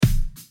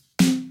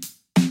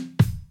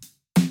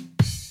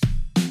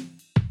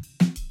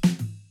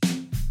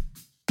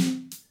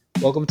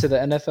Welcome to the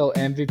NFL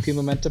MVP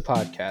Momentum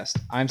Podcast.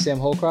 I'm Sam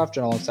Holcroft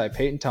and alongside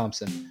Payton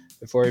Thompson.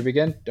 Before we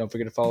begin, don't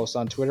forget to follow us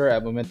on Twitter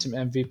at Momentum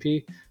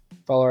MVP,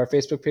 follow our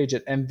Facebook page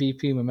at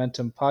MVP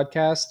Momentum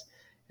Podcast,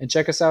 and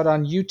check us out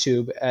on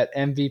YouTube at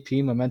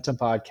MVP Momentum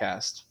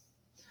Podcast.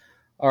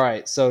 All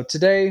right, so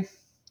today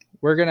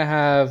we're going to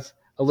have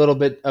a little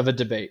bit of a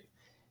debate.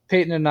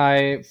 Payton and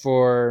I,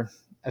 for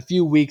a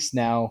few weeks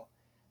now,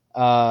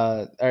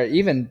 or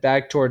even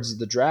back towards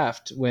the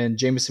draft when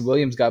Jameson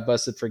Williams got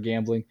busted for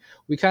gambling,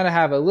 we kind of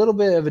have a little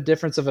bit of a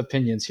difference of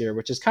opinions here,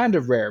 which is kind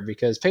of rare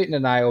because Payton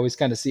and I always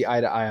kind of see eye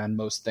to eye on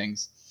most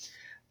things.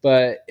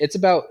 But it's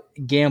about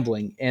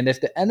gambling and if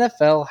the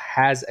NFL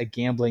has a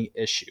gambling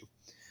issue.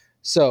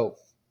 So,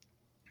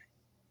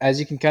 as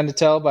you can kind of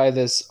tell by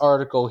this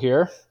article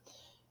here,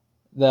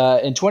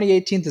 in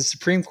 2018, the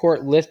Supreme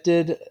Court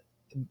lifted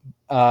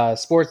a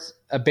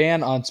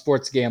ban on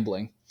sports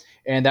gambling.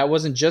 And that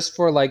wasn't just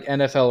for like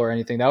NFL or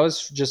anything. That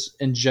was just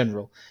in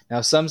general.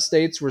 Now, some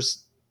states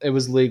it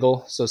was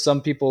legal, so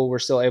some people were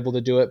still able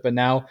to do it. But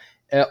now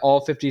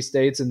all 50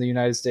 states in the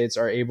United States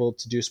are able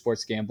to do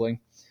sports gambling.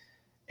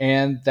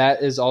 And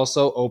that is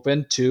also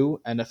open to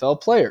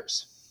NFL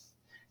players.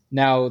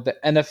 Now, the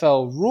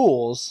NFL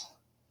rules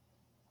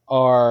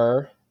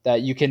are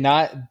that you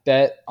cannot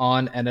bet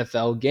on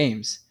NFL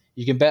games.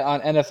 You can bet on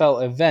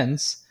NFL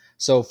events.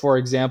 So, for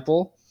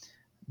example,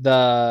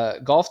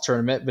 the golf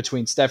tournament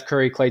between Steph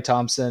Curry, Klay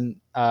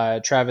Thompson,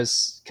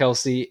 Travis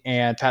Kelce,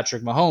 and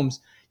Patrick Mahomes,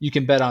 you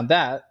can bet on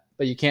that,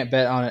 but you can't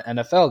bet on an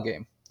NFL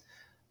game.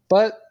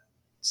 But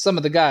some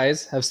of the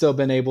guys have still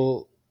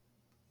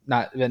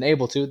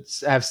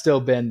have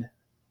still been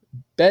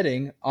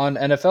betting on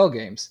NFL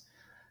games.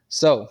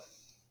 So,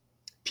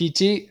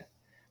 PT,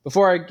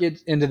 before I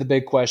get into the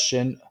big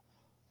question,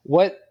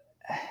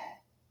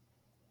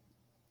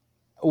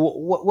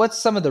 what's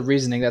some of the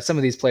reasoning that some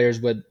of these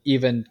players would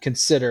even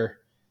consider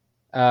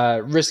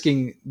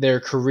risking their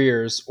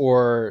careers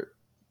or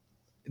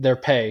their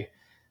pay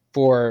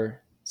for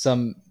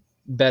some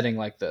betting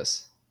like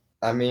this?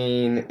 I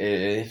mean,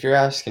 if you're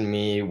asking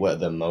me what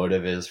the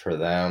motive is for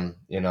them,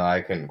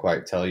 I couldn't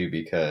quite tell you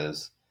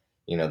because,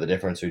 the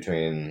difference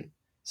between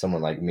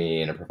someone like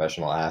me and a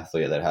professional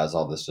athlete that has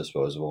all this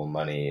disposable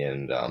money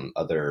and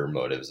other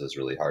motives is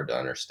really hard to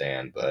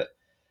understand. But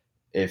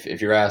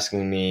if you're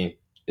asking me,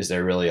 is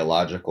there really a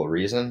logical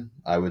reason?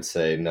 I would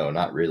say no,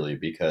 not really,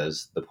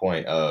 because the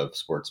point of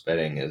sports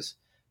betting is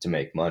to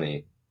make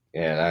money.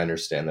 And I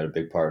understand that a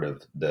big part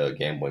of the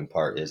gambling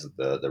part is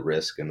the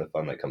risk and the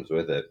fun that comes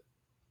with it.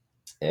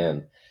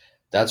 And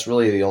that's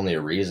really the only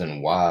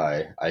reason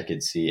why I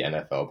could see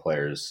NFL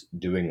players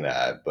doing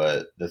that.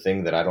 But the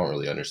thing that I don't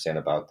really understand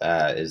about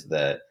that is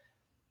that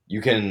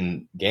you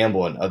can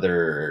gamble in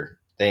other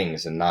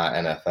things and not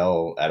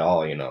NFL at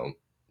all,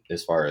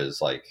 as far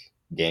as like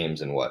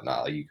games and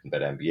whatnot. Like you can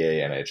bet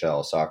NBA,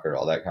 NHL, soccer,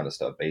 all that kind of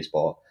stuff,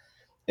 baseball.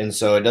 And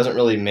so it doesn't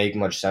really make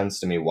much sense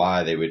to me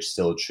why they would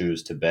still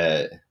choose to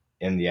bet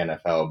in the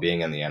NFL,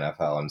 being in the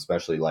NFL, and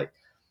especially like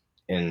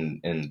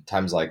in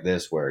times like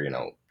this where,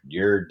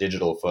 your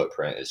digital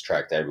footprint is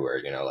tracked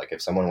everywhere. Like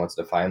if someone wants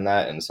to find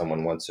that and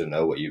someone wants to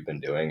know what you've been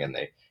doing and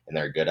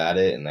they're good at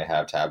it and they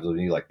have tabs with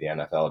you like the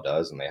NFL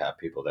does and they have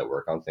people that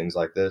work on things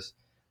like this,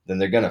 then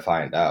they're going to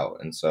find out.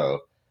 And so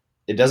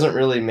it doesn't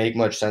really make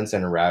much sense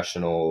in a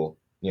rational,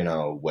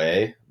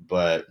 way,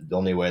 but the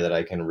only way that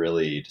I can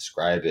really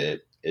describe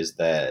it is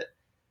that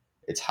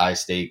it's high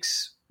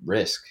stakes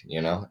risk,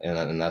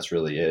 and that's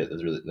really it.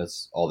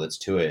 That's all that's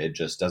to it. It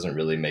just doesn't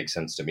really make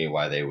sense to me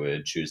why they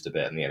would choose to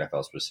bet in the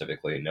NFL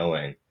specifically,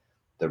 knowing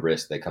the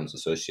risk that comes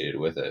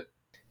associated with it.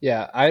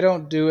 Yeah, I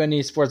don't do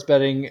any sports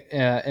betting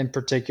in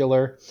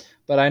particular,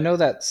 but I know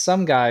that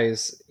some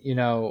guys,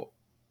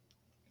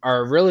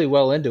 are really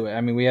well into it.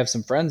 I mean, we have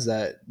some friends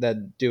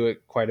that do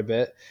it quite a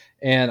bit,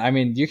 and I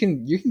mean, you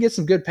can get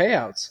some good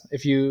payouts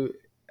if you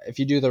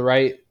do the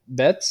right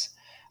bets.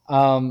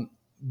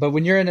 But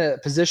when you're in a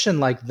position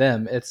like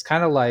them, it's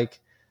kind of like,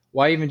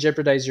 why even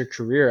jeopardize your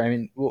career? I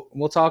mean,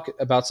 we'll talk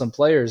about some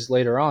players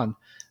later on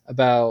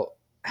about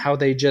how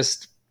they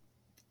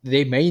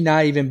may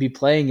not even be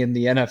playing in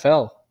the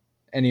NFL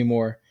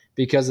anymore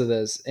because of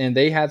this, and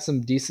they had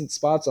some decent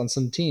spots on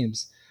some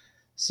teams.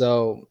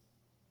 So,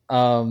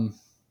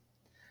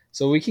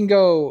 so we can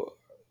go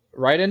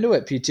right into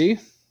it,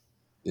 PT.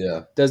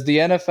 Yeah. Does the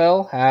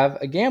NFL have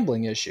a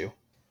gambling issue?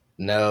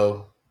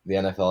 No, the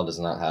NFL does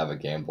not have a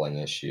gambling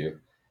issue.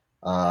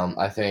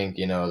 I think,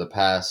 the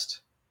past,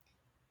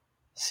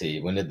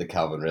 when did the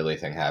Calvin Ridley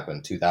thing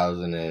happen?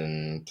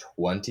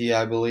 2020,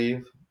 I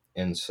believe.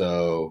 And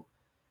so,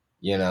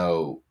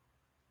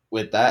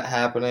 with that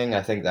happening,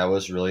 I think that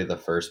was really the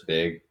first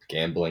big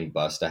gambling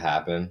bust to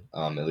happen,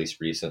 at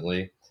least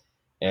recently.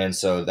 And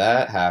so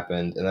that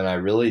happened. And then I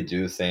really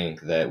do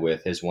think that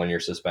with his 1-year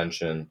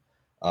suspension,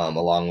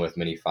 along with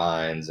many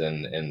fines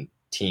and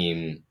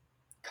team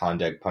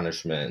conduct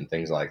punishment and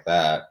things like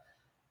that,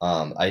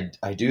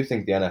 I do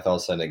think the NFL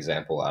set an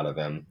example out of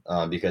him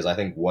because I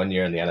think 1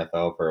 year in the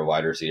NFL for a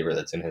wide receiver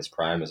that's in his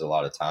prime is a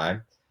lot of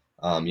time.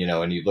 And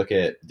you look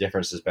at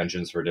different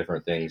suspensions for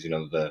different things.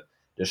 The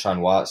Deshaun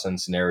Watson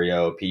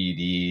scenario,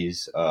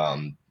 PEDs,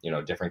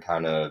 different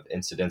kind of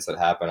incidents that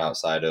happen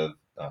outside of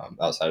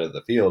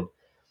the field.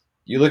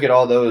 You look at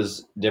all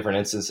those different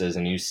instances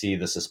and you see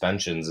the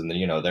suspensions, and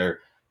they're,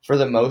 for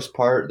the most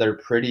part, they're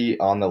pretty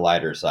on the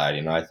lighter side.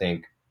 I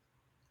think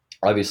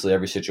obviously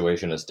every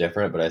situation is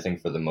different, but I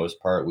think for the most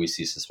part we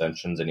see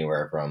suspensions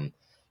anywhere from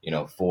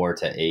 4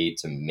 to 8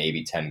 to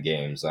maybe 10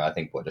 games. I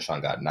think what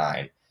Deshaun got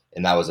 9,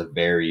 and that was a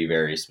very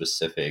very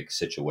specific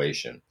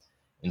situation.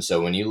 And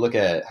so when you look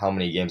at how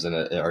many games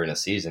are in a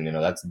season,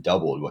 that's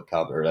doubled what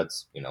Calvin, or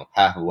that's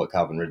half of what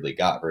Calvin Ridley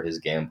got for his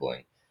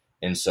gambling.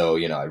 And so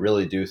I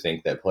really do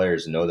think that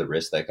players know the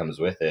risk that comes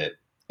with it.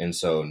 And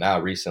so now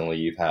recently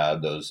you've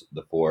had the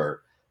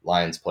 4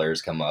 Lions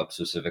players come up,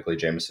 specifically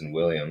Jameson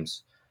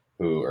Williams,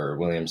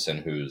 Williamson,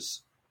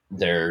 who's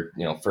their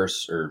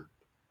first, or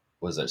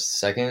was it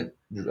second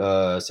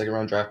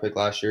round draft pick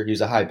last year. He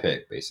was a high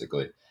pick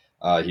basically.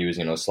 He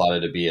was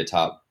slotted to be a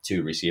top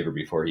 2 receiver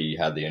before he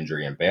had the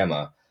injury in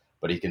Bama,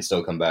 but he can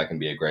still come back and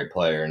be a great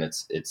player. And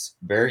it's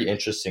very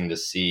interesting to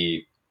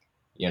see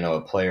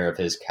a player of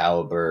his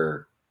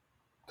caliber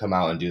come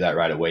out and do that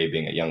right away,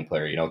 being a young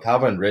player.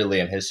 Calvin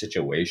Ridley, in his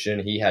situation,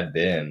 he had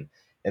been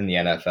in the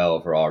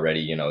NFL for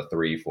already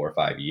 3, 4,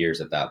 5 years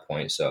at that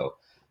point. So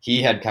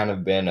he had kind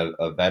of been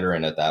a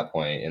veteran at that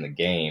point in the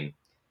game,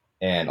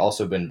 and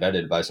also been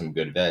vetted by some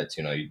good vets.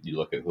 You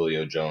look at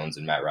Julio Jones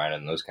and Matt Ryan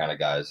and those kind of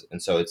guys.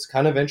 And so it's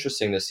kind of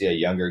interesting to see a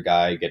younger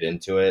guy get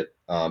into it.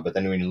 But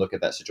then when you look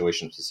at that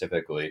situation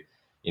specifically,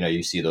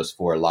 you see those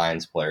 4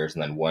 Lions players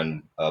and then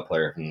 1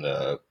 player from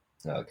the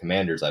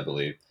Commanders, I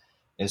believe.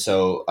 And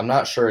so I'm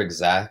not sure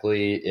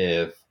exactly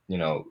if,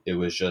 it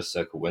was just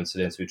a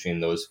coincidence between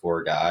those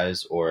 4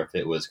 guys, or if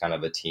it was kind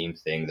of a team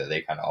thing that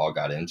they kind of all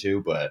got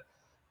into. But,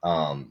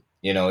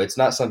 it's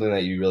not something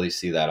that you really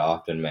see that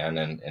often, man.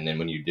 And then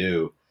when you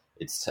do,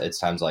 it's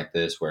times like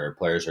this where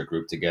players are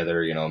grouped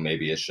together.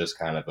 Maybe it's just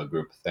kind of a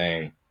group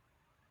thing.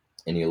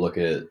 And you look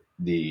at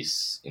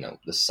these,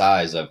 the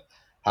size of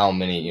how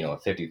many, a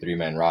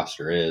 53-man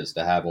roster is,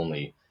 to have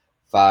only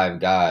 5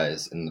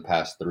 guys in the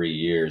past 3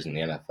 years in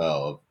the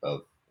NFL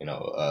of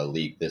a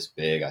league this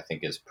big, I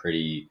think is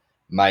pretty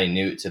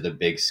minute to the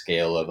big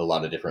scale of a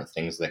lot of different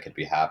things that could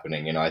be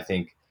happening. I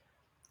think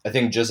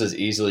just as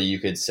easily you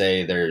could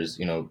say there's,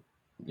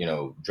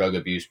 drug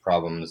abuse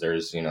problems,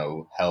 there's,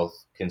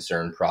 health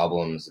concern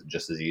problems,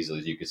 just as easily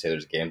as you could say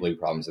there's gambling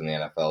problems in the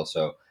NFL.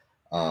 So,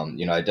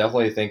 I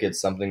definitely think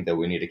it's something that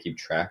we need to keep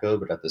track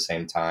of, but at the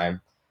same time,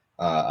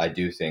 I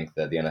do think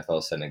that the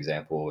NFL set an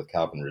example with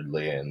Calvin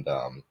Ridley and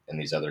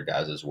these other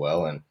guys as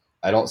well. And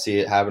I don't see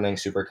it happening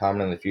super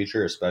common in the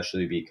future,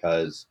 especially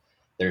because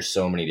there's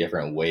so many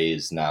different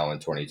ways now in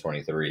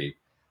 2023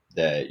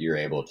 that you're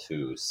able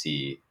to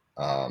see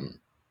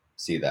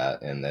that.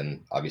 And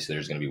then obviously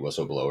there's going to be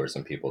whistleblowers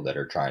and people that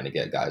are trying to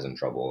get guys in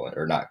trouble,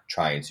 or not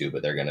trying to,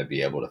 but they're going to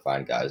be able to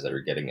find guys that are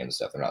getting into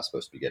stuff they're not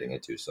supposed to be getting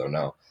into. So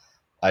no,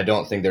 I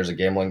don't think there's a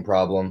gambling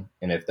problem.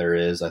 And if there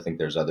is, I think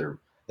there's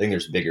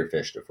bigger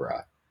fish to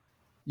fry.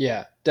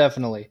 Yeah,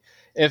 definitely.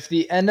 If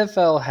the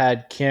NFL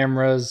had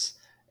cameras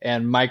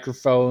and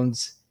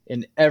microphones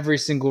in every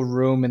single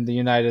room in the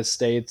United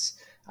States,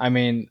 I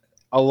mean,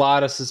 a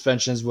lot of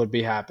suspensions would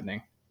be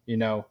happening.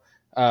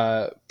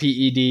 PEDs,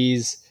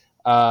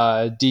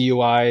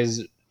 DUIs,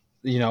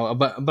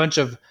 a bunch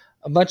of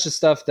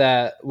stuff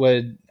that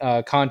would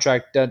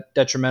contract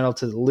detrimental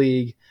to the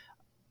league,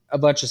 a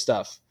bunch of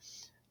stuff.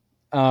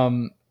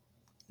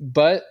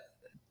 But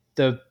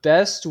the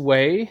best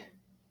way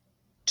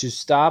to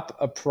stop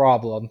a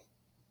problem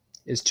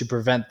is to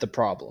prevent the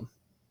problem.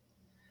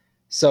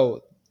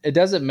 So it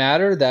doesn't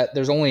matter that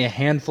there's only a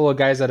handful of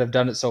guys that have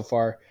done it so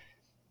far.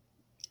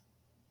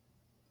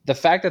 The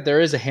fact that there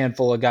is a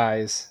handful of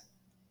guys,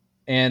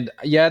 and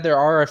yeah, there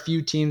are a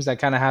few teams that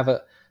kind of have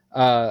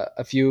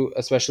a few,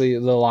 especially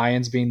the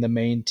Lions being the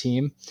main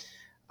team.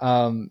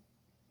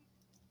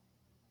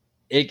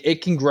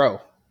 It can grow,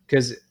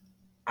 because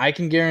I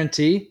can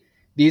guarantee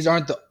these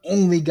aren't the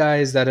only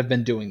guys that have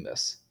been doing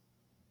this.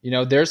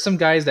 There's some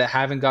guys that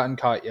haven't gotten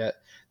caught yet.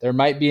 There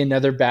might be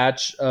another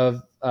batch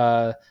of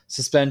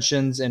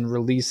suspensions and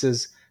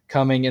releases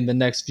coming in the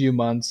next few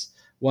months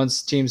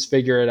once teams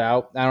figure it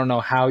out. I don't know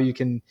how you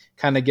can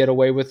kind of get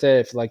away with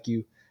it if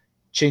you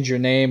change your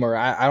name, or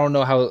I don't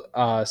know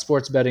how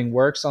sports betting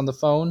works on the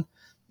phone,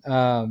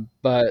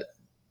 but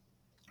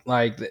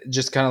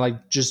just kind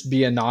of just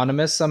be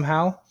anonymous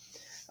somehow.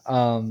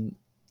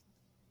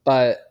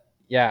 But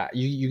yeah,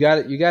 you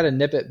got to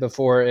nip it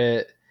before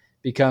it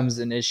becomes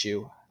an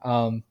issue.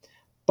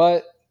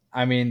 But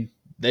I mean,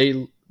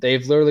 they've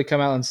literally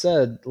come out and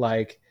said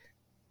you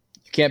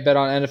can't bet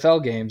on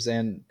NFL games,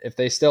 and if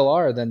they still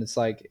are, then it's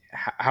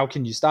how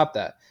can you stop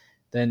that?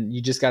 Then you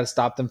just got to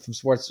stop them from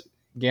sports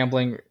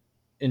gambling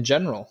in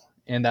general,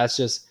 and that's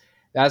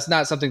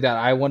not something that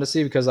I want to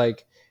see, because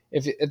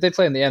if they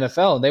play in the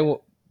NFL and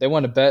they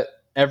want to bet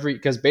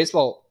because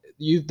baseball,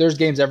 there's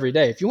games every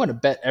day. If you want to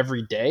bet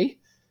every day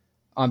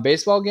on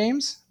baseball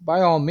games,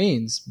 by all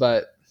means,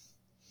 but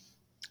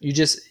you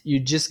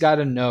just got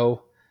to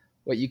know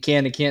what you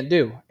can and can't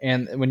do.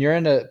 And when you're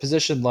in a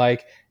position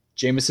like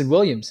Jamison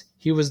Williams,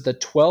 he was the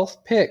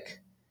 12th pick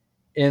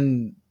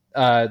in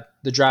the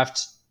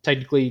draft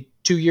technically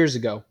 2 years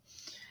ago.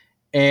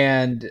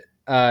 And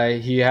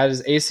he had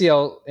his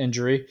ACL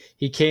injury.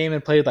 He came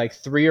and played like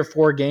 3 or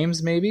 4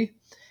 games, maybe.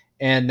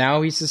 And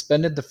now he's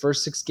suspended the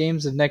first 6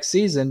 games of next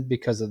season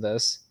because of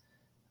this.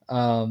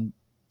 Um,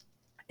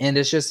 and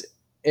it's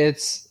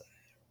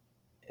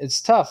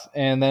it's tough.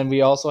 And then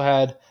we also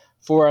had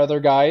 4 other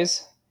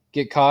guys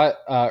get caught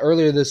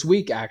earlier this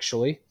week,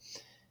 actually.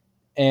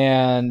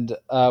 And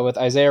with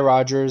Isaiah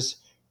Rogers,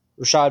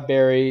 Rashad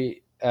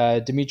Berry,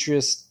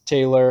 Demetrius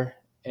Taylor,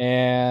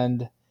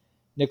 and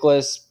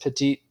Nicholas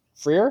Petit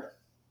Freer.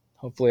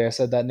 Hopefully, I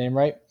said that name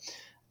right.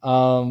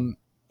 And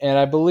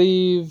I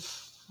believe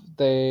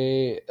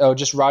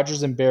just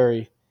Rogers and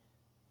Berry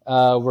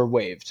were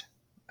waived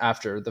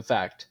after the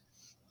fact.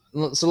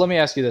 So let me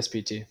ask you this,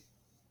 PT.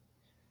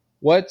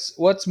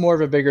 What's more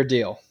of a bigger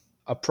deal,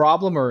 a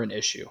problem or an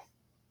issue?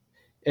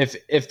 If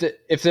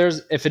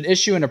an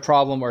issue and a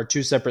problem are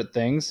two separate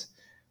things,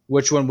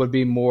 which one would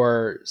be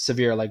more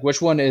severe? Like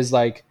which one is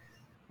like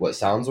What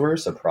sounds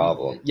worse? A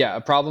problem. yeah,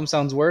 a problem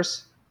sounds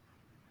worse?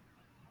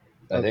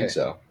 I think Okay.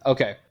 so.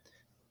 Okay.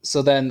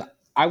 So then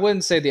I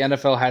wouldn't say the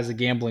NFL has a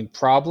gambling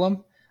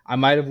problem. I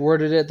might have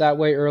worded it that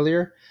way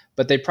earlier,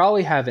 but they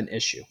probably have an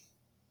issue.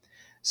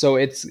 So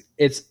it's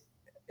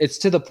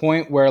to the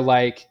point where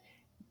like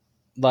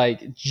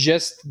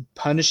just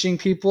punishing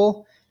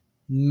people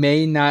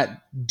may not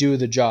do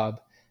the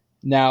job.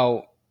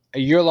 Now, a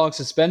year-long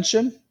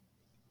suspension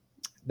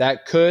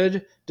that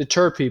could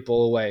deter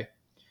people away.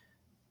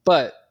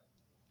 But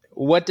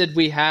what did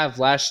we have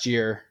last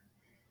year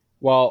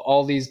while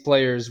all these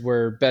players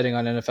were betting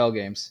on NFL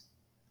games?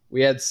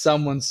 We had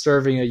someone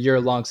serving a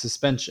year-long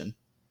suspension.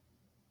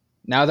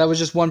 Now that was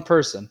just one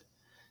person.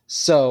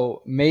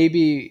 So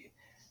maybe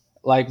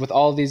like with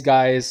all these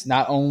guys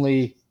not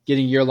only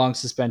getting year-long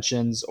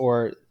suspensions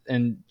or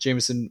in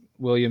Jameson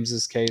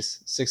Williams'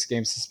 case,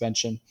 6-game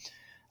suspension,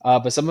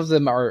 but some of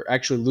them are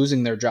actually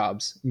losing their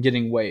jobs and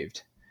getting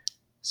waived.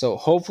 So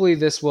hopefully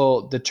this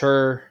will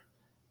deter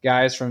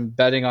guys from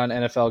betting on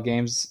NFL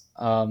games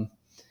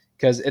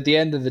because at the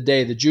end of the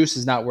day, the juice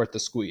is not worth the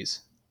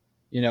squeeze.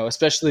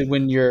 Especially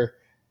when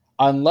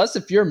unless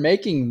if you're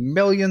making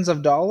millions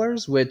of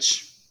dollars,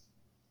 which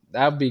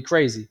that would be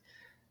crazy.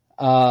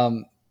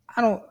 I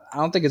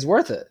don't think it's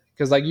worth it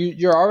because like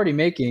you're already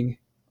making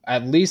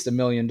at least $1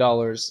 million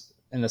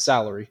in a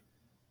salary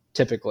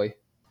typically.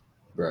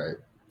 Right.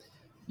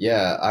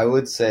 Yeah, I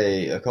would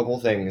say a couple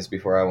things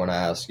before I want to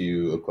ask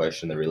you a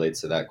question that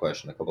relates to that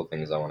question. A couple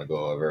things I want to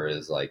go over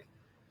is like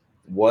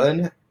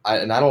one,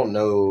 and I don't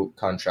know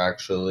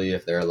contractually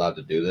if they're allowed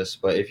to do this,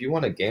 but if you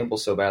want to gamble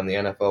so bad in the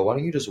NFL, why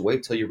don't you just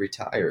wait till you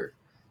retire?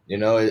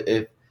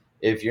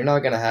 If you're not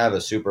going to have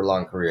a super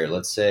long career,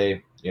 let's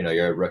say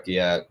you're a rookie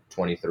at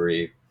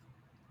 23,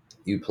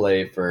 you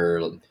play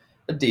for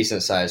a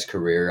decent sized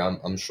career.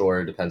 I'm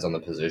sure it depends on the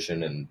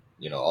position and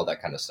all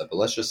that kind of stuff. But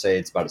let's just say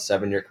it's about a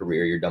 7-year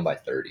career. You're done by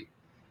 30.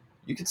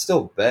 You can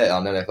still bet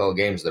on NFL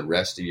games the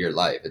rest of your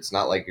life. It's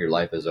not like your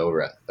life is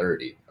over at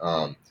 30.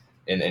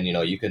 And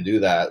you can do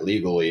that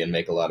legally and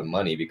make a lot of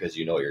money because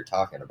you know what you're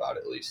talking about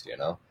at least,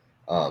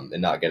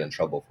 and not get in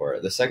trouble for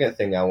it. The second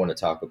thing I want to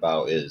talk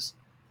about is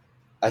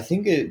I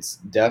think it's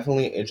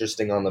definitely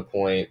interesting on the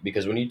point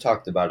because when you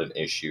talked about an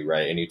issue,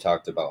 right, and you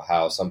talked about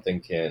how something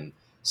can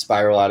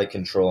spiral out of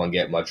control and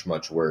get much,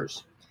 much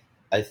worse.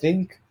 I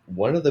think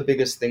one of the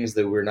biggest things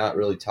that we're not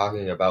really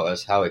talking about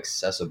is how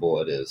accessible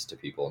it is to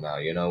people now.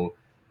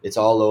 It's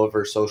all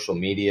over social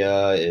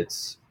media.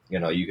 It's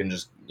you can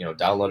just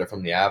download it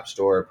from the app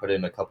store, put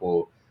in a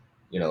couple,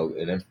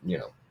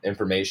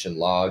 information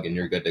log, and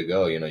you're good to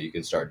go. You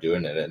can start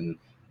doing it, and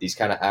these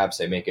kind of apps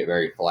they make it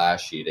very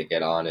flashy to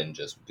get on and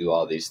just do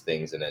all these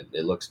things, and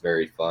it looks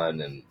very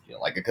fun and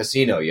like a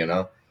casino.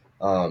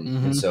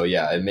 And so,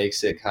 yeah, it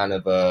makes it kind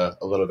of a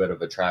little bit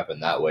of a trap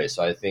in that way.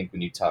 So I think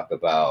when you talk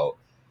about,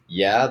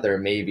 yeah, there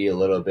may be a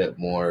little bit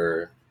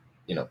more,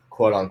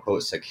 quote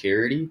unquote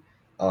security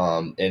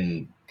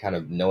in kind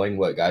of knowing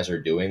what guys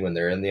are doing when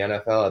they're in the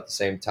NFL. At the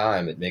same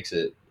time, it makes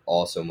it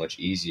also much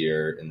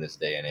easier in this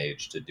day and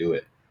age to do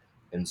it.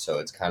 And so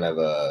it's kind of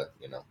a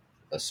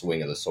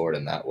swing of the sword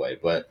in that way.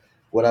 But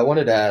what I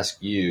wanted to ask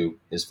you,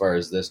 as far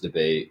as this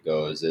debate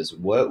goes, is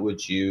what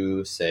would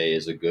you say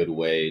is a good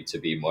way to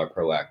be more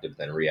proactive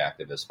than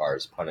reactive as far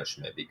as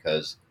punishment?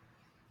 Because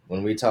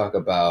when we talk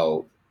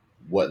about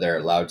what they're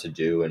allowed to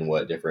do and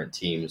what different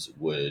teams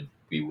would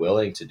be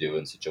willing to do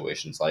in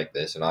situations like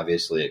this, and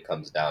obviously it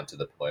comes down to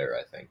the player,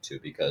 I think, too,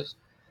 because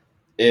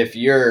if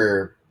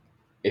you're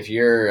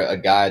a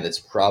guy that's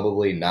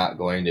probably not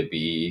going to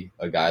be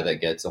a guy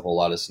that gets a whole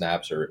lot of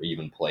snaps or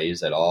even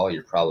plays at all,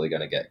 you're probably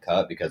going to get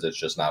cut because it's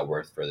just not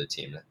worth for the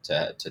team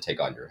to take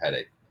on your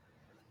headache.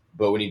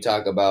 But when you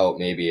talk about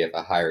maybe if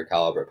a higher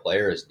caliber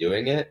player is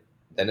doing it,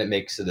 then it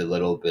makes it a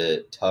little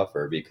bit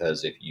tougher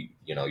because if you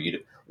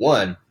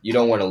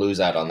don't want to lose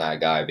out on that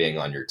guy being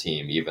on your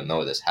team, even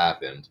though this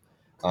happened.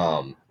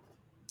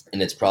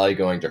 and it's probably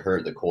going to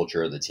hurt the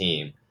culture of the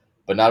team.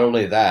 But not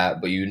only that,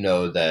 but you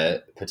know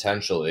that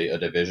potentially a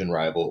division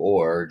rival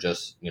or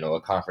just, a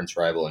conference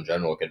rival in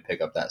general could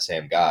pick up that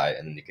same guy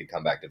and then he could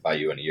come back to bite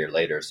you in a year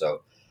later.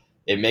 So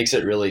it makes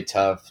it really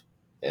tough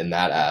in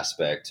that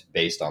aspect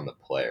based on the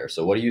player.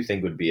 So what do you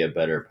think would be a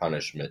better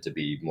punishment to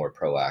be more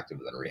proactive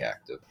than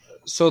reactive?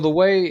 So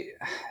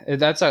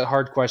that's a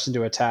hard question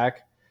to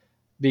attack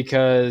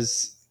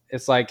because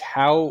it's like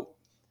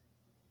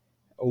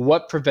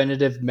what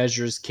preventative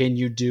measures can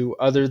you do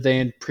other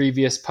than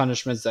previous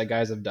punishments that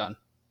guys have done?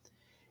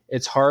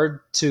 It's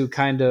hard to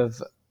kind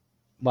of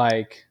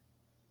like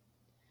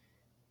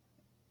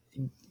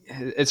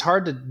it's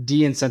hard to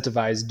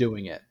de-incentivize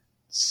doing it.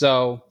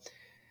 So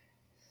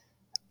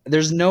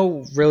there's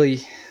no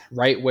really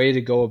right way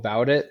to go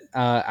about it.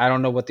 I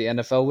don't know what the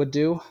NFL would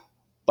do,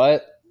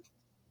 but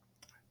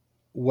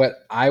what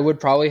I would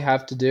probably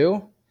have to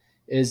do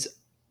is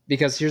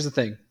because here's the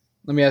thing.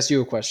 Let me ask you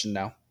a question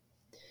now.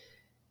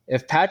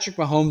 If Patrick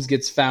Mahomes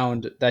gets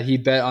found that he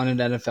bet on an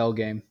NFL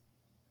game,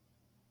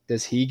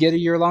 does he get a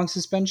year-long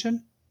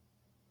suspension?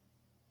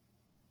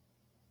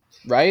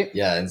 Right?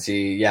 Yeah, and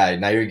see, yeah,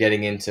 now you're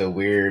getting into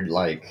weird,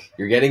 like,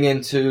 you're getting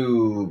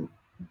into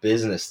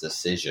business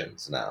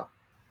decisions now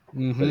for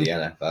Mm-hmm. the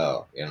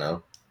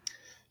NFL.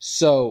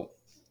 So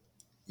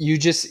you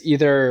just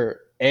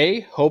either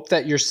hope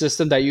that your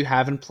system that you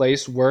have in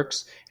place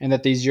works and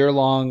that these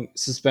year-long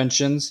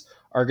suspensions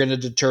are going to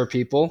deter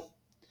people.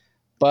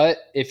 But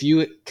if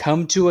you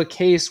come to a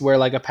case where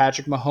like a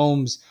Patrick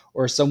Mahomes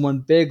or someone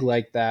big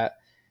like that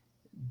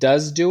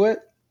does do it,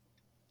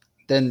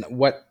 then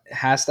what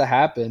has to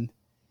happen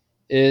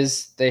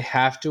is they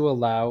have to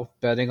allow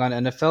betting on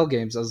NFL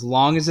games as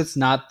long as it's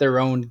not their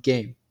own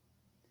game.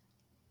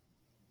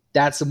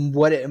 That's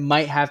what it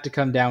might have to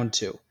come down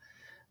to.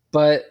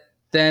 But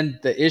then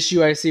the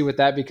issue I see with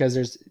that,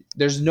 because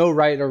there's no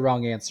right or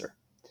wrong answer.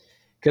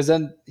 Because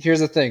then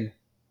here's the thing.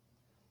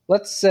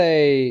 Let's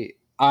say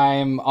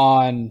I'm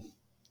on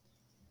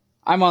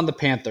the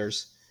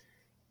Panthers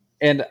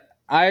and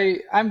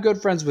I'm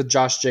good friends with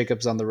Josh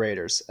Jacobs on the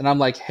Raiders. And I'm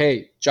like,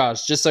 hey,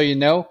 Josh, just so you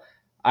know,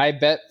 I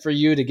bet for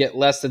you to get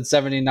less than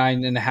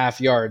 79 and a half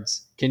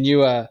yards. Can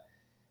you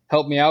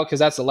help me out? Because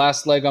that's the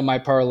last leg on my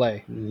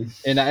parlay.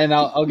 And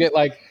I'll get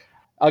like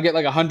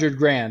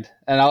 $100,000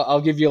 and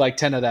I'll give you like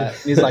 10 of that.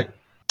 And he's like,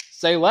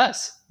 say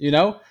less,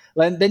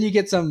 then you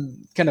get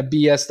some kind of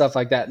BS stuff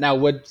like that. Now,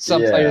 would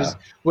some Yeah.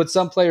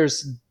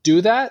 players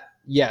do that?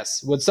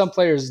 Yes. Would some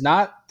players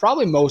not?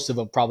 Probably most of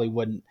them probably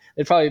wouldn't.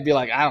 They'd probably be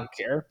like, I don't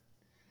care.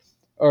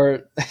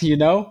 Or,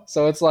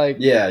 so it's like,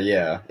 Yeah,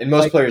 yeah. And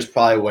most like, players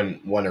probably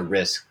wouldn't want to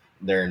risk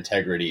their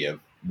integrity of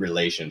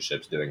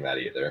relationships doing that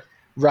either.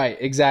 right,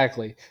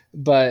 exactly.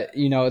 But,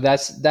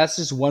 that's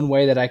just one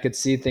way that I could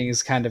see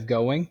things kind of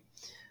going.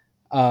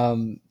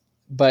 But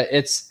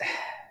it's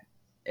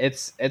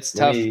Let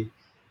tough. me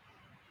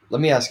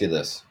let me ask you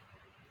this.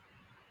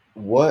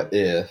 What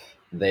if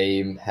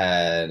they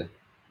had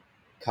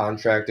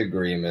contract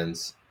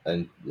agreements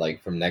and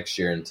like from next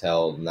year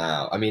until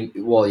now? I mean,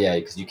 well, yeah,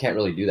 because you can't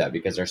really do that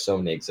because there's so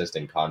many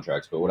existing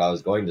contracts. But what I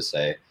was going to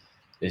say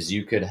is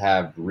you could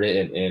have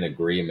written in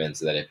agreements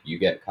that if you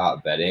get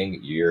caught betting,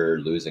 you're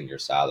losing your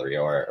salary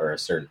or a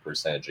certain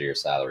percentage of your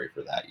salary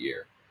for that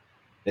year.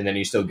 And then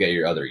you still get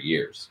your other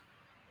years.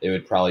 They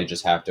would probably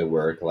just have to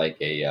work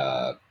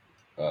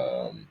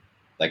um,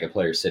 like a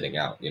player sitting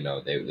out.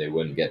 They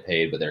wouldn't get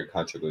paid, but their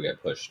contract would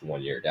get pushed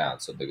 1 year down,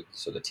 so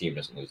the team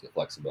doesn't lose the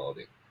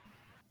flexibility.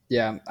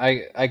 Yeah,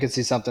 I could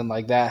see something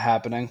like that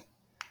happening.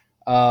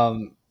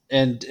 And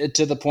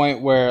to the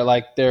point where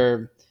like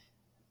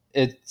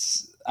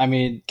I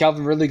mean,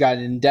 Calvin Ridley got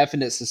an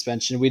indefinite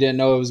suspension. We didn't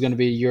know it was going to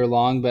be a year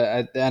long,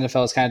 but the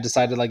NFL has kind of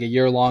decided like a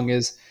year long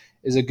is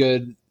a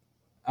good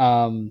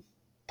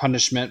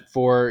punishment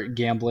for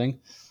gambling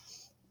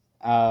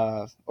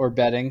or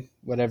betting,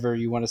 whatever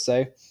you want to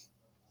say.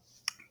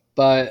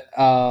 But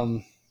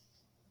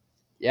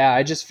yeah,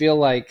 I just feel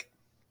like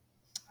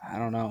I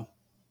don't know.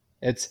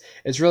 It's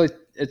really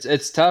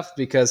it's tough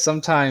because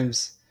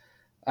sometimes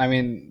I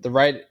mean the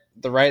right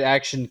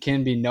action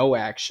can be no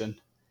action.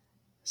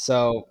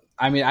 So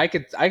I mean I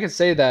could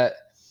say that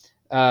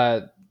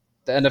uh,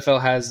 the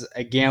NFL has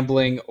a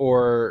gambling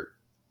or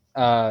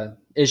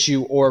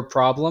issue or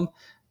problem,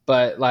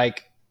 but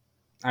like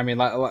I mean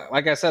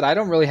like I said, I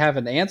don't really have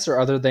an answer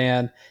other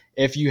than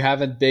if you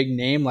have a big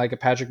name like a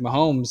Patrick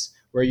Mahomes,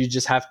 where you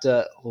just have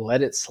to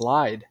let it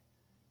slide,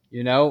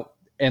 you know,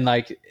 and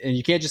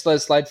you can't just let it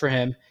slide for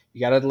him.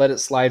 You got to let it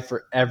slide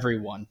for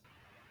everyone.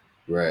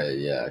 Right?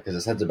 Yeah, because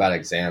it sets a bad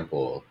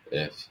example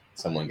if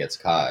someone gets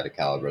caught at a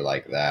caliber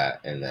like that,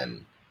 and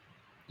then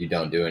you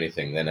don't do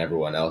anything. Then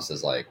everyone else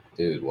is like,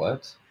 "Dude,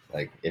 what?"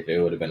 Like if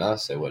it would have been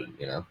us, it would.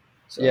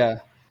 So Yeah,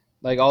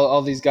 like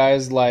all these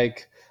guys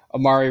like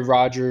Amari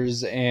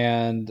Rogers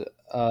and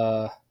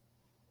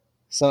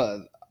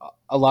so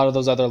a lot of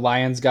those other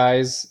Lions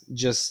guys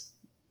just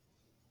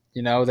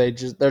they're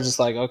just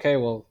like, okay,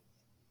 well,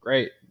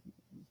 great,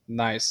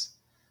 nice.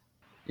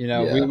 We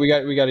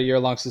yeah, got a year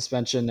long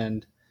suspension,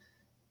 and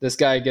this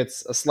guy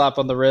gets a slap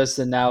on the wrist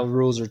and now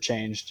rules are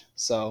changed.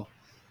 So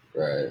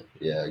Right.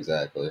 Yeah.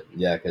 Exactly.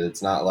 Yeah, because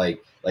it's not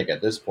like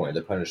at this point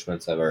the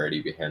punishments have already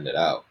been handed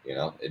out.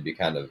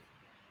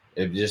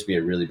 It'd just be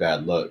a really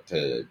bad look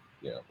to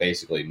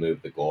basically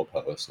move the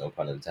goalpost. No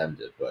pun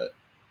intended. But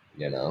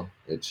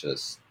it's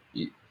just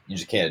you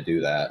just can't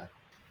do that.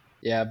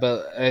 yeah,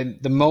 but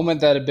the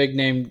moment that a big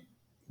name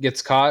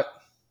gets caught,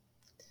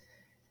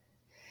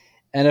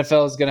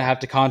 NFL is going to have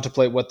to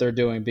contemplate what they're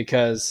doing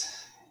because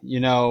you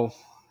know,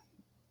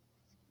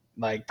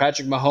 like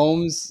Patrick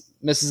Mahomes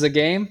misses a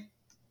game.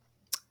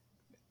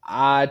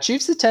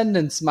 Chiefs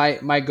attendance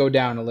might go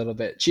down a little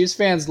bit. Chiefs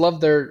fans love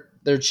their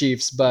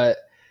Chiefs, but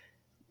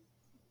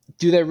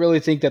do they really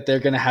think that they're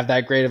going to have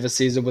that great of a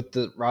season with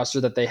the roster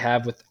that they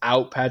have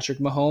without Patrick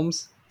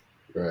Mahomes?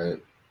 Right.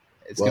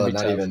 It's going Well, to be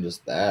not tough, even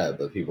just that,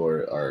 but people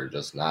are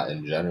just not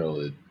in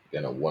general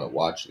gonna want to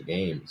watch the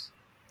games.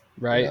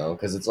 right?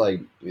 Because it's like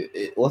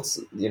let's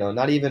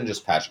not even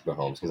just Patrick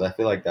Mahomes, because I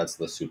feel like that's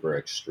the super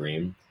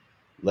extreme.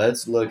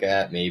 Let's look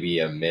at maybe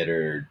a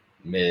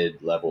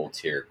mid level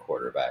tier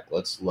quarterback.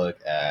 Let's look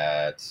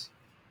at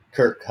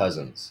Kirk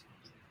Cousins.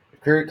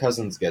 If Kirk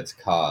Cousins gets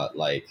caught,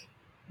 like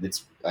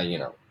it's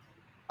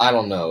I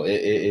don't know.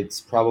 It's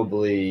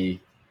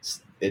probably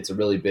it's a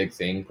really big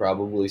thing,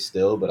 probably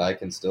still, but I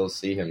can still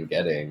see him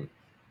getting,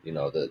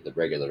 the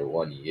regular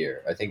 1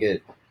 year. I think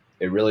it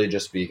really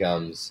just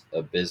becomes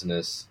a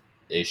business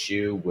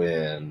issue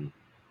when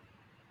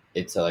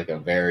it's like a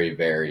very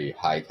very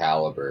high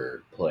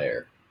caliber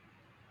player.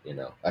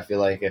 I feel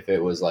like if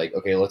it was like,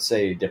 okay, let's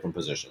say different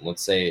position.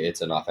 Let's say it's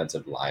an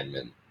offensive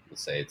lineman.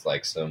 Let's say it's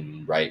like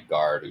some right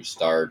guard who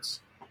starts,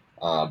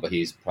 but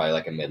he's probably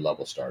like a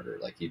mid-level starter.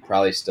 Like he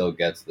probably still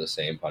gets the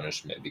same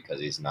punishment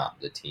because he's not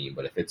the team.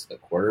 But if it's the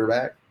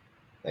quarterback,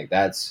 like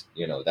that's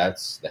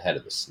the head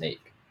of the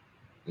snake,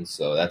 and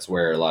so that's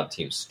where a lot of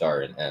teams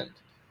start and end.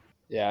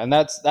 Yeah, and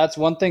that's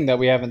one thing that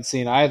we haven't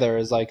seen either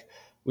is like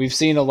we've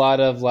seen a lot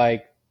of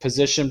like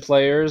position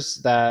players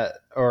that,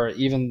 or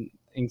even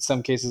in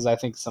some cases, I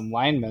think some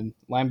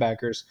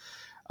linebackers,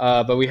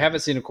 but we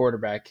haven't seen a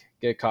quarterback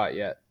get caught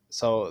yet.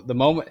 So the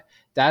moment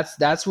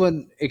that's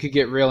when it could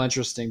get real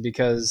interesting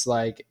because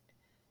like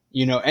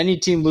any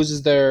team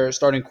loses their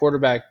starting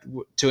quarterback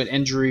to an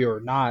injury or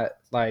not,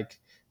 like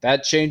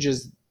that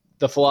changes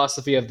the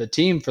philosophy of the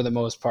team for the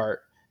most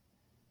part.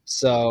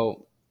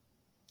 So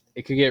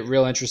it could get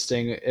real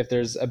interesting if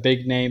there's a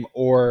big name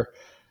or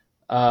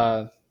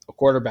a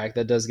quarterback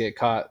that does get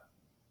caught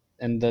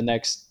in the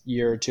next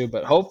year or two.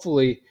 But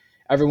hopefully,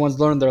 everyone's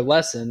learned their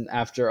lesson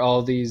after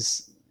all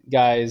these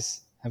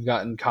guys have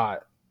gotten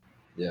caught.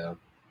 Yeah,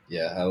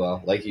 yeah.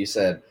 Well, like you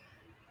said,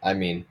 I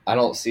mean, I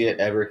don't see it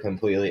ever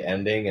completely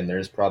ending, and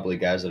there's probably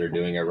guys that are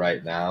doing it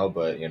right now,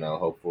 but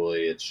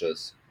hopefully it's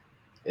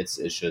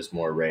just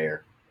more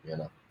rare.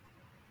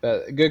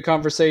 But a good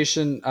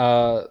conversation.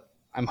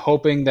 I'm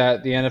hoping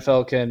that the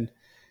NFL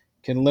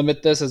can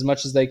limit this as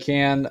much as they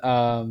can.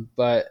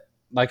 But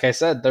like I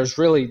said, there's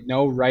really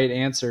no right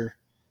answer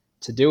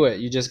to do it.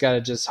 You just got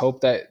to just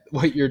hope that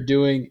what you're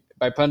doing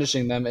by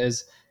punishing them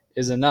is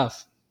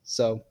enough.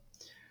 So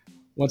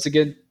once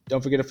again,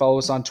 don't forget to follow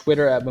us on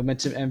Twitter at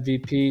Momentum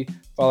MVP.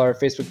 Follow our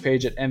Facebook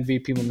page at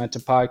MVP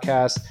Momentum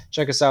Podcast.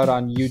 Check us out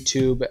on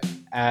YouTube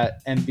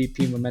at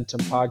MVP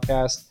Momentum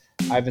Podcast.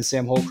 I've been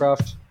Sam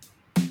Holcroft.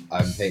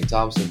 I'm Payton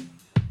Thompson.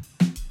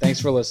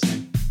 Thanks for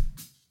listening.